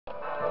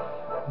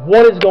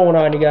What is going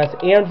on, you guys?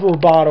 Andrew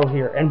Roboto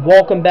here, and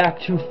welcome back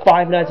to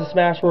Five Nights at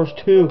Smash Bros.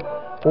 2,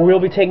 where we'll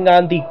be taking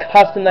on the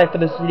custom night for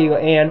this video.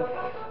 And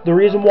the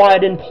reason why I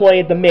didn't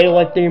play the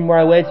Melee theme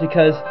right away is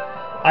because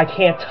I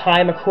can't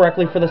time it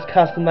correctly for this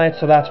custom night,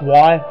 so that's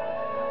why.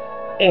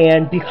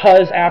 And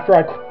because after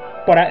I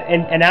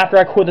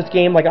quit this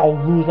game, like,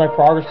 I'll lose my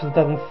progress because it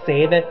doesn't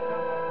save it.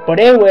 But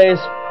anyways,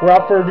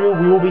 without further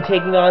ado, we will be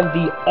taking on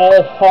the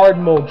All Hard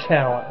Mode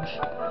challenge,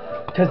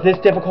 because this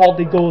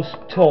difficulty goes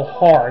till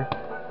hard.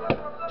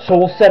 So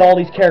we'll set all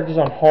these characters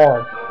on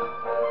hard.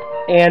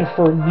 And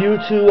for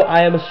Mewtwo,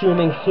 I am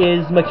assuming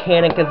his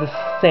mechanic is the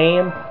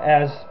same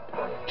as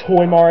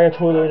Toy Mario,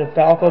 Toy Luigi, and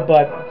Falco,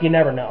 but you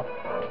never know.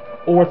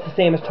 Or it's the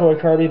same as Toy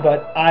Kirby,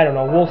 but I don't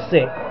know. We'll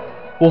see.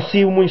 We'll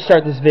see when we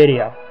start this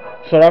video.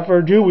 So without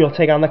further ado, we'll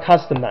take on the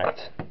custom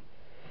night.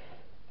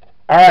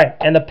 Alright,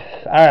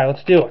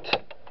 let's do it.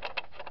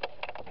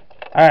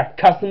 Alright,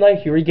 custom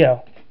night, here we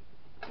go.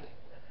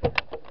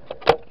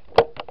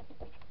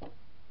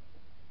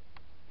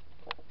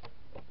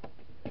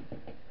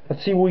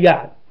 Let's see what we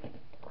got.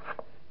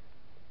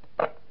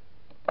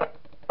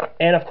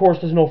 And of course,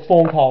 there's no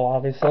phone call,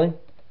 obviously.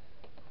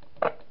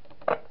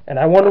 And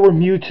I wonder where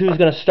Mewtwo is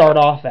going to start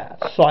off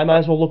at. So I might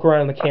as well look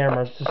around the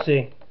cameras to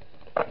see.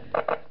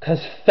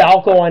 Because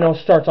Falco, I know,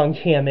 starts on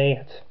Cam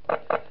 8.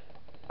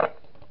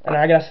 And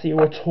I gotta see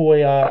where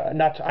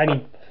Mewtwo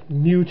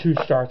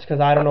starts,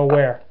 because I don't know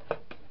where.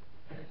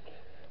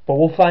 But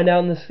we'll find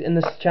out in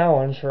this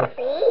challenge, or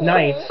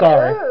night,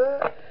 sorry.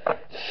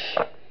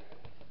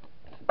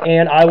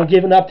 And I will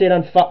give an update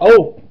on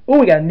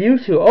we got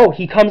Mewtwo. Oh,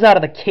 he comes out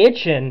of the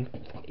kitchen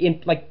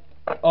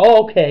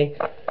okay.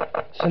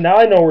 So now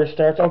I know where it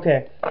starts.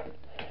 Okay.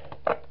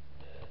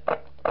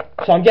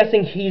 So I'm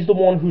guessing he's the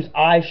one whose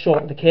eyes show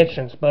up at the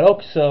kitchens. But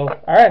okay, so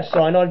alright, so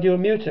I know how to do a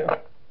Mewtwo.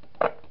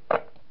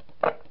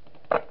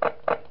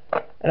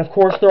 And of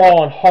course they're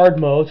all on hard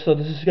mode, so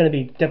this is going to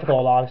be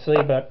difficult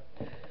obviously, but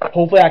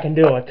hopefully I can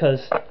do it,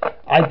 because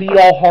I beat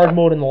all hard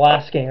mode in the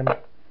last game.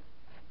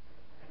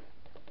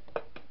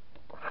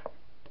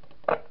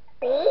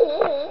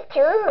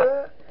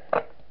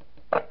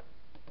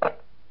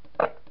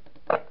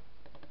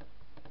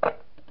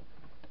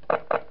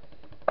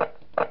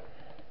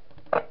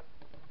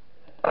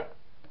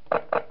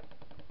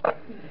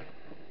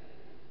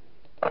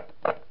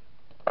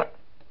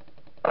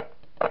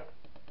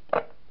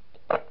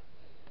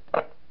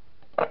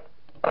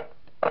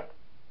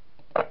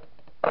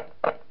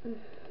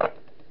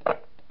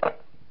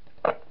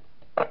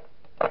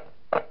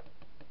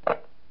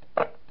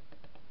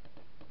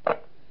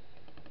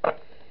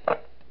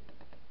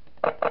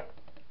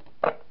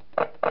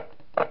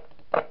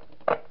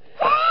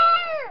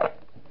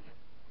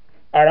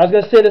 Alright, I was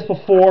going to say this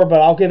before, but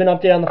I'll give an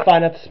update on the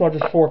Five Nights at Smash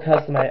Bros. 4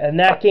 custom night. In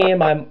that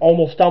game, I'm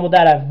almost done with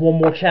that. I have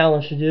one more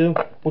challenge to do,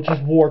 which is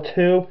War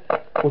 2,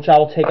 which I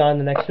will take on in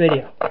the next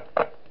video.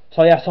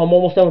 So yeah, so I'm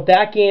almost done with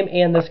that game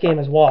and this game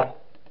as well.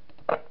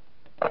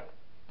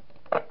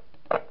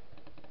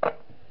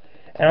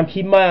 And I'm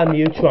keeping my eye on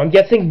Mewtwo. I'm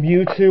guessing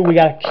Mewtwo, we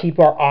gotta keep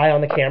our eye on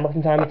the camera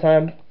from time to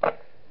time.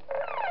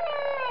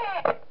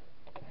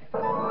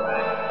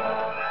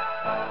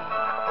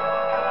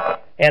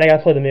 And I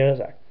gotta play the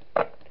music.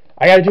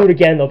 I gotta do it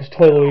again though, because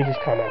Toy Luigi's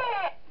coming.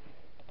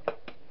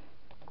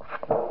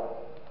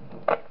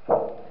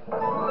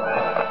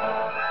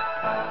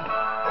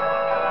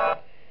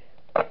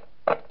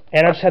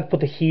 And I just had to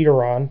put the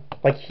heater on,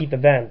 like heat the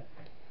vent.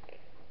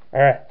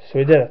 Alright, so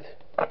we did it.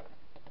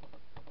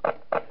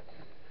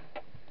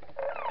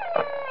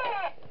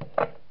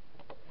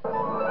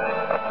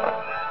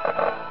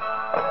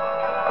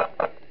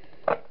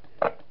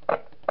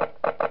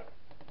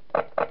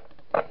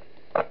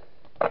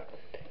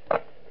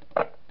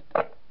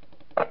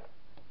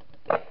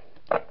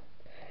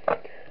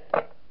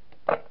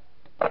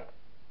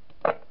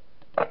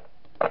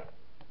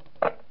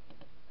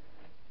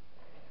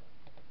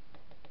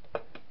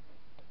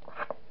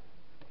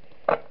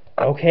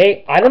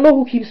 Okay, I don't know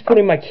who keeps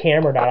putting my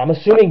camera down. I'm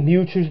assuming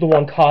Mewtwo's the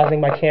one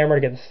causing my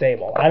camera to get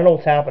disabled. I don't know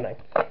what's happening.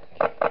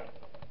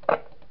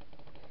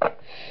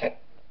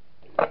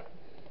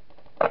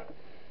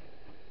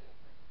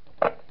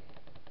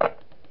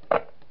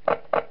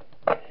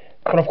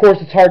 But of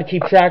course, it's hard to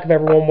keep track of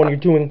everyone when you're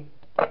doing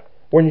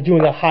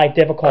a high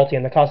difficulty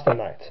in the custom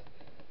nights.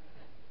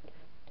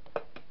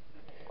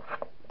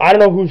 I don't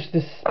know who's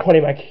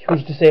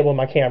disabling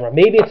my camera.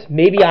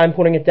 Maybe I'm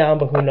putting it down,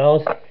 but who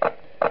knows?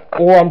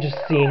 Or I'm just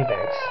seeing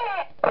things.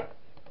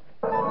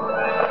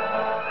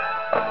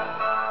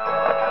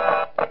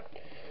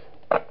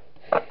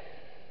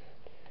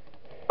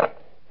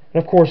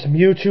 And of course,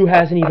 Mewtwo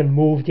hasn't even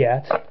moved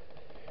yet.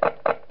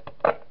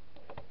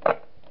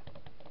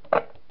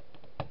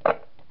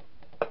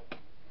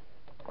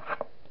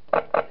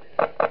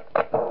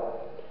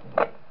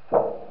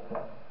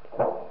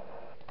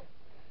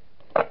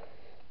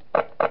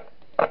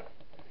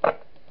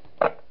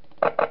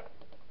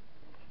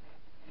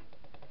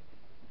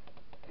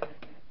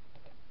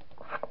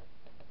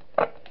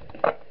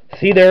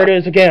 See, there it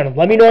is again.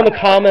 Let me know in the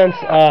comments.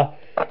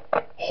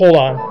 Hold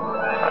on.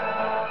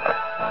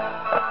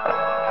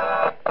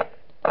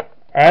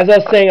 As I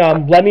was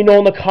saying, let me know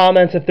in the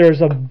comments if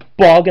there's a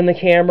bug in the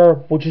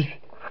camera,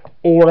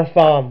 or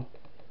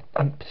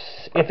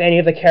if any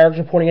of the characters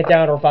are putting it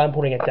down, or if I'm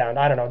putting it down.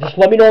 I don't know. Just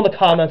let me know in the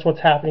comments what's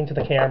happening to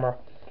the camera.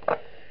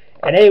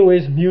 And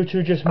anyways,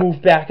 Mewtwo just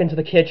moved back into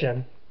the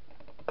kitchen,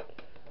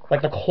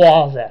 like the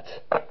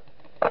closet.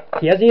 I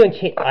haven't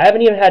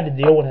even had to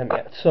deal with him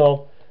yet,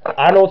 so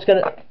I don't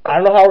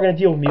know how we're gonna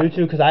deal with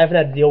Mewtwo because I haven't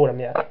had to deal with him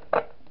yet.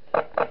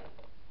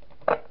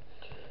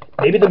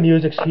 Maybe the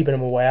music's keeping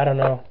him away. I don't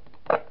know.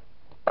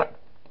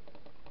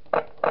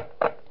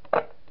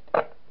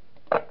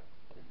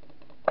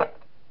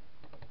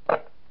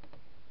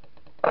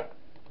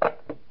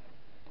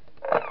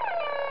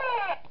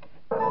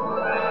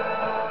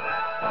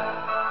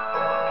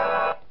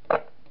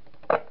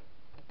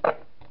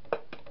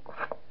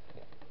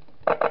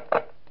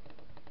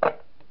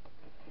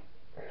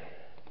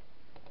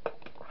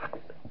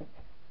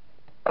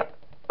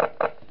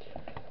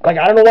 Like,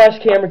 I don't know why this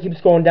camera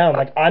keeps going down.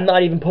 Like, I'm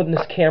not even putting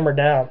this camera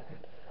down.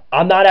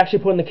 I'm not actually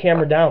putting the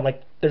camera down.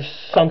 Like, there's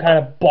some kind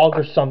of bug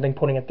or something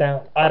putting it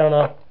down. I don't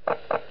know.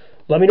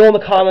 Let me know in the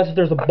comments if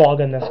there's a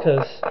bug in this,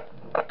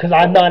 because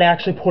I'm not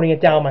actually putting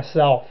it down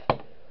myself.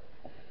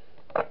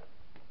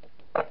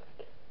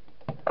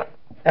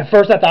 At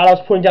first, I thought I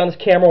was putting down this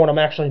camera when I'm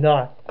actually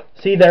not.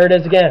 See, there it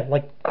is again.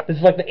 Like, this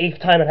is like the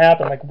 8th time it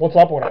happened. Like, what's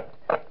up with it?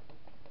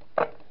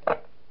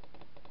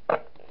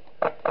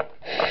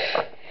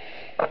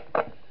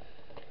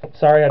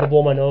 Sorry, I had to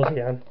blow my nose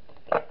again.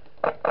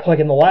 Like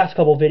in the last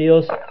couple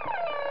videos.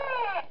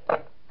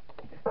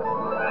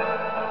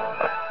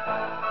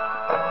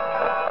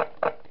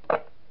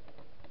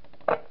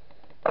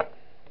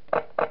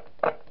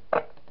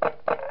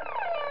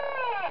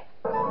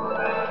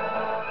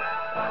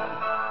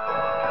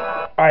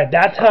 Alright,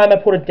 that time I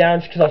put it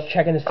down just because I was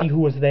checking to see who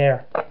was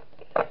there.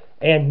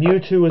 And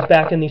Mewtwo was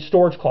back in the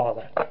storage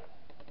closet.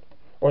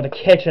 Or the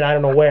kitchen, I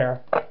don't know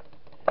where.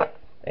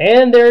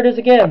 And there it is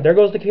again. There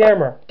goes the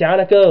camera.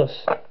 Down it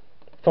goes.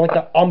 For like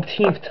the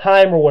umpteenth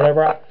time or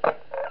whatever.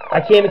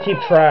 I can't even keep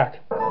track.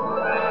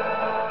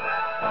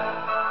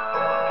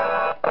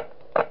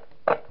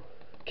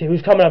 Okay,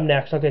 who's coming up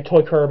next? Okay,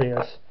 Toy Kirby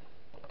is.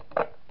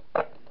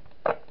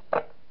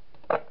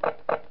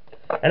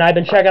 And I've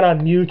been checking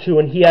on Mewtwo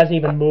and he hasn't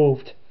even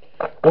moved.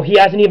 Well, he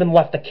hasn't even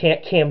left the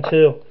cam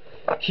too.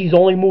 He's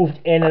only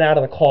moved in and out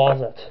of the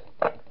closet.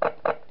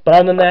 But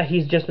other than that,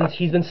 he's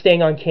been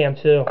staying on cam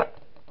too.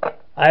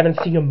 I haven't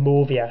seen him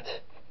move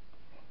yet.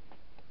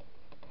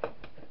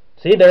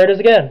 See, there it is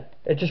again.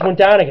 It just went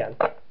down again.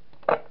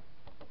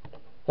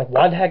 Like,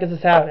 why the heck is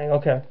this happening?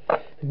 Okay.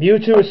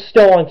 Mewtwo is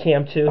still on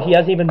cam too. He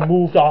hasn't even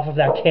moved off of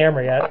that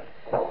camera yet.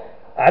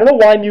 I don't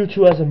know why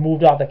Mewtwo hasn't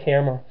moved off the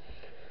camera.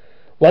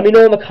 Let me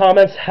know in the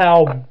comments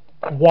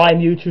why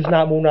Mewtwo's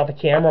not moving off the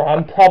camera.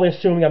 I'm probably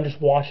assuming I'm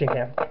just watching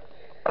him.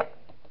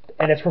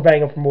 And it's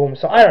preventing him from moving.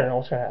 So I don't know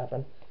what's going to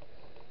happen.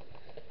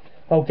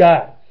 Oh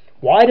god.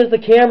 Why does the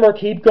camera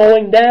keep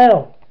going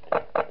down?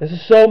 This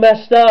is so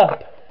messed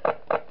up.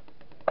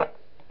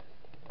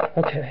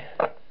 Okay.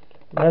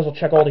 Might as well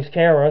check all these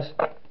cameras.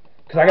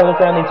 Because I gotta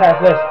look around the entire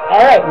place.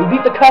 Alright, we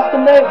beat the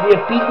custom night. We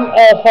have beaten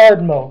all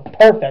hard mode.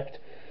 Perfect.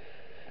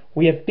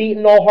 We have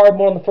beaten all hard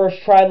mode on the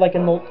first try like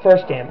in the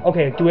first game.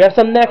 Okay, do we have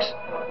some next?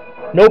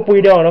 Nope,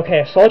 we don't.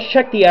 Okay, so let's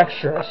check the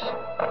extras.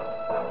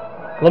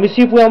 Let me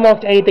see if we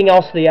unlocked anything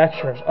else to the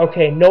extras.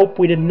 Okay, nope,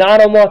 we did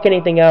not unlock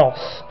anything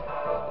else.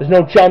 There's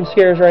no jump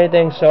scares or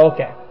anything, so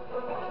okay.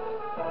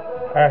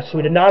 Alright, so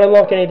we did not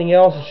unlock anything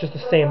else, it's just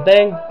the same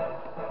thing.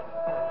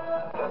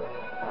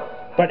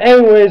 But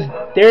anyways,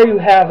 there you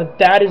have it.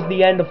 That is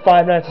the end of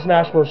Five Nights at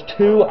Smash Bros.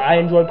 2. I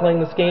enjoyed playing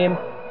this game.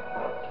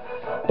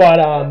 But,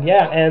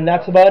 yeah, and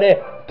that's about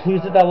it.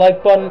 Please hit that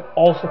like button,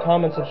 also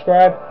comment,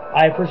 subscribe.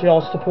 I appreciate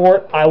all the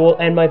support. I will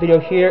end my video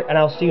here, and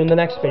I'll see you in the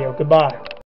next video. Goodbye.